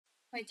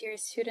My dear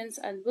students,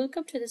 and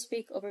welcome to this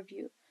week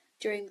overview.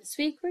 During this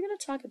week, we're going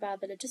to talk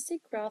about the logistic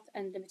growth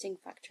and limiting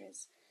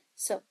factors.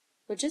 So,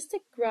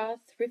 logistic growth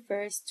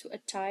refers to a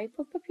type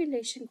of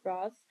population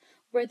growth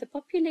where the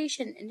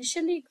population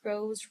initially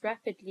grows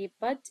rapidly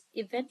but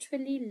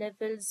eventually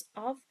levels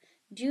off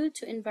due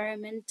to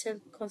environmental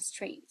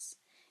constraints.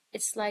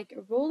 It's like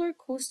a roller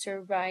coaster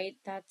ride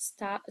that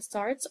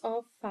starts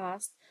off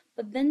fast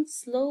but then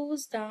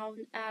slows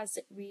down as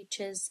it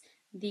reaches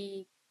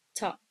the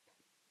top.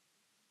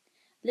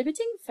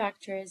 Limiting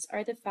factors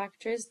are the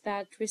factors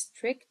that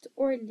restrict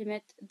or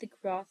limit the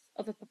growth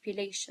of a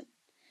population.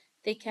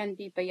 They can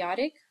be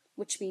biotic,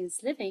 which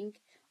means living,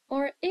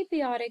 or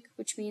abiotic,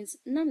 which means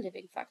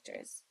non-living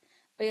factors.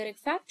 Biotic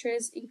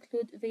factors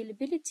include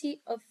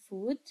availability of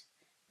food,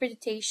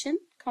 predation,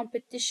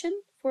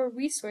 competition for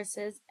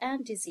resources,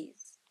 and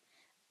disease.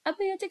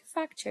 Abiotic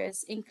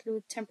factors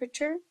include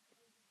temperature,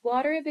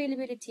 water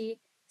availability,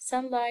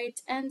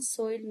 sunlight, and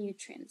soil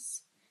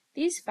nutrients.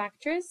 These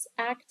factors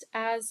act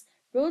as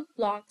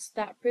roadblocks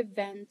that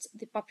prevent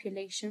the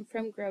population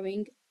from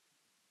growing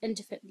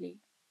indefinitely.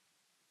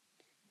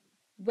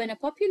 When a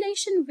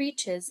population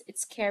reaches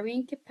its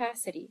carrying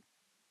capacity,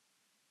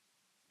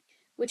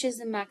 which is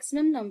the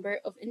maximum number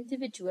of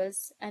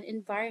individuals an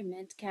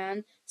environment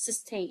can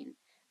sustain,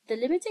 the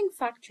limiting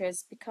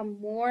factors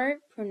become more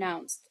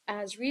pronounced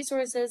as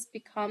resources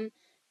become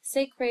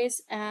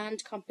scarce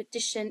and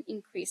competition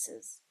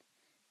increases.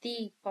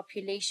 The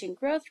population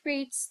growth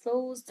rate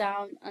slows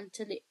down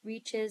until it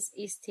reaches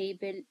a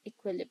stable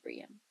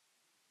equilibrium.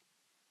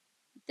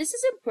 This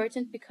is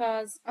important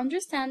because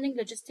understanding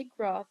logistic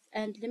growth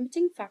and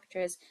limiting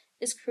factors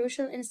is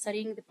crucial in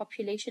studying the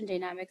population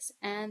dynamics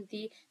and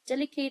the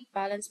delicate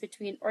balance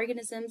between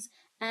organisms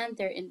and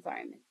their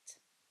environment.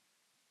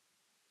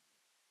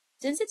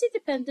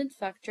 Density-dependent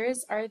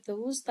factors are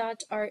those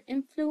that are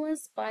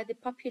influenced by the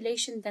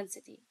population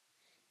density,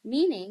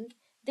 meaning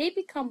they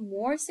become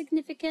more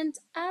significant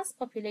as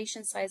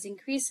population size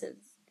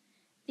increases.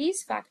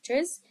 These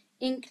factors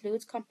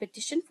include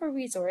competition for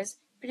resource,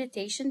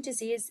 predation,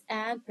 disease,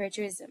 and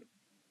plagiarism.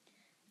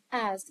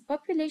 As the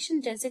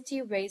population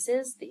density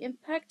rises, the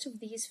impact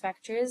of these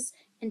factors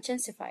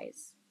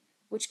intensifies,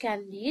 which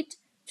can lead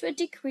to a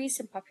decrease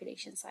in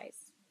population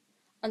size.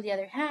 On the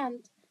other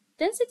hand,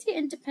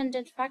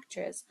 density-independent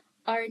factors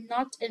are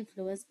not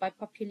influenced by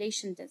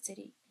population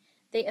density.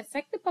 They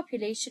affect the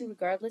population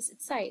regardless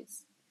its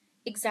size.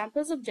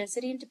 Examples of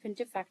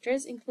density-independent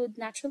factors include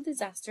natural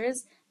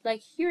disasters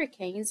like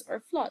hurricanes or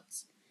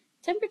floods,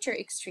 temperature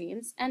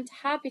extremes, and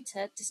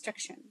habitat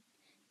destruction.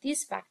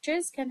 These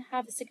factors can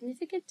have a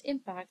significant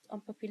impact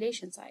on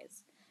population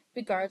size,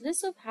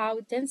 regardless of how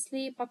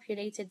densely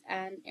populated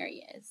an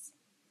area is.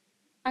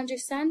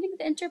 Understanding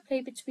the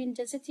interplay between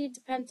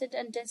density-dependent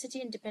and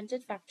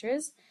density-independent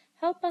factors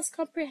help us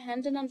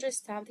comprehend and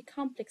understand the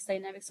complex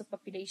dynamics of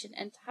population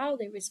and how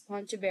they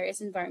respond to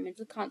various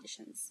environmental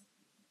conditions.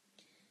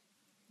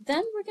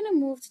 Then we're going to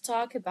move to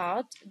talk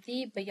about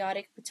the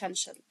biotic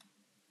potential.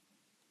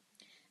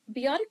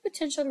 Biotic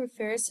potential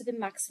refers to the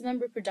maximum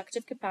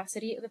reproductive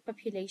capacity of a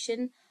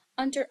population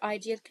under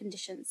ideal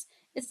conditions.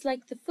 It's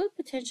like the full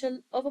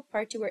potential of a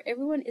party where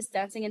everyone is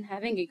dancing and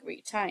having a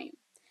great time.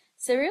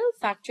 Several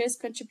factors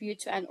contribute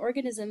to an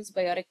organism's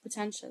biotic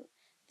potential.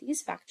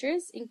 These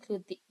factors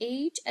include the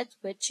age at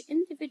which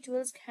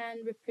individuals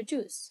can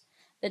reproduce,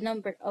 the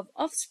number of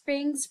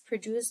offsprings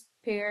produced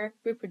per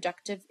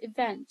reproductive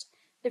event,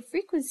 the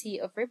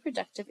frequency of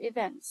reproductive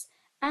events,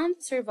 and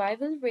the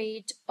survival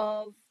rate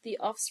of the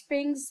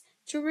offsprings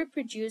to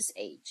reproduce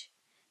age.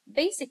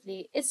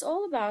 Basically, it's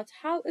all about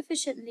how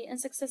efficiently and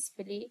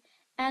successfully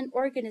an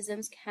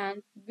organism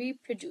can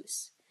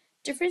reproduce.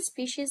 Different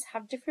species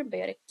have different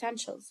biotic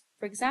potentials.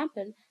 For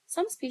example,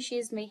 some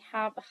species may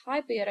have a high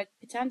biotic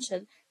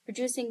potential,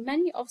 producing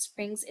many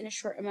offsprings in a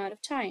short amount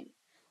of time,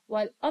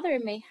 while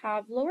others may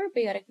have lower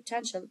biotic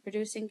potential,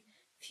 producing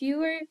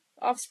fewer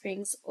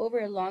offsprings over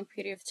a long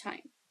period of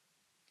time.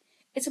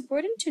 It's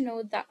important to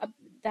note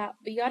that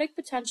biotic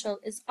potential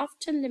is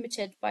often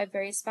limited by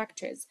various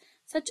factors,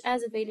 such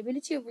as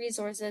availability of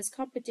resources,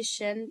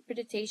 competition,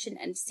 predation,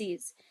 and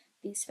disease.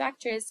 These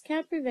factors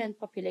can prevent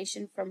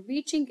population from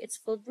reaching its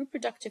full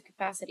reproductive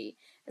capacity.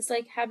 It's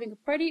like having a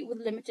party with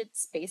limited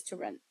space to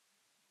run.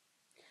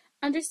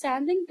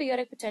 Understanding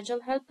biotic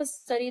potential helps us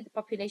study the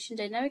population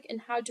dynamic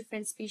and how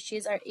different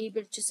species are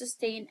able to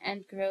sustain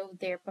and grow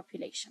their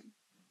population.